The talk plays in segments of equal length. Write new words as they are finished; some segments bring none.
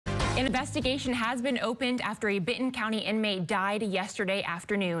An investigation has been opened after a Benton County inmate died yesterday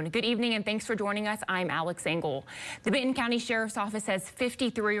afternoon. Good evening and thanks for joining us. I'm Alex Engel. The Benton County Sheriff's Office says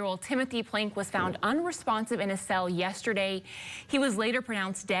 53-year-old Timothy Plank was found unresponsive in his cell yesterday. He was later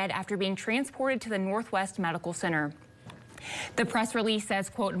pronounced dead after being transported to the Northwest Medical Center. The press release says,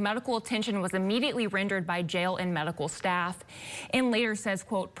 quote, medical attention was immediately rendered by jail and medical staff, and later says,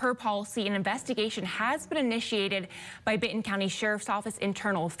 quote, per policy, an investigation has been initiated by Benton County Sheriff's Office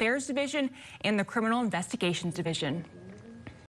Internal Affairs Division and the Criminal Investigations Division.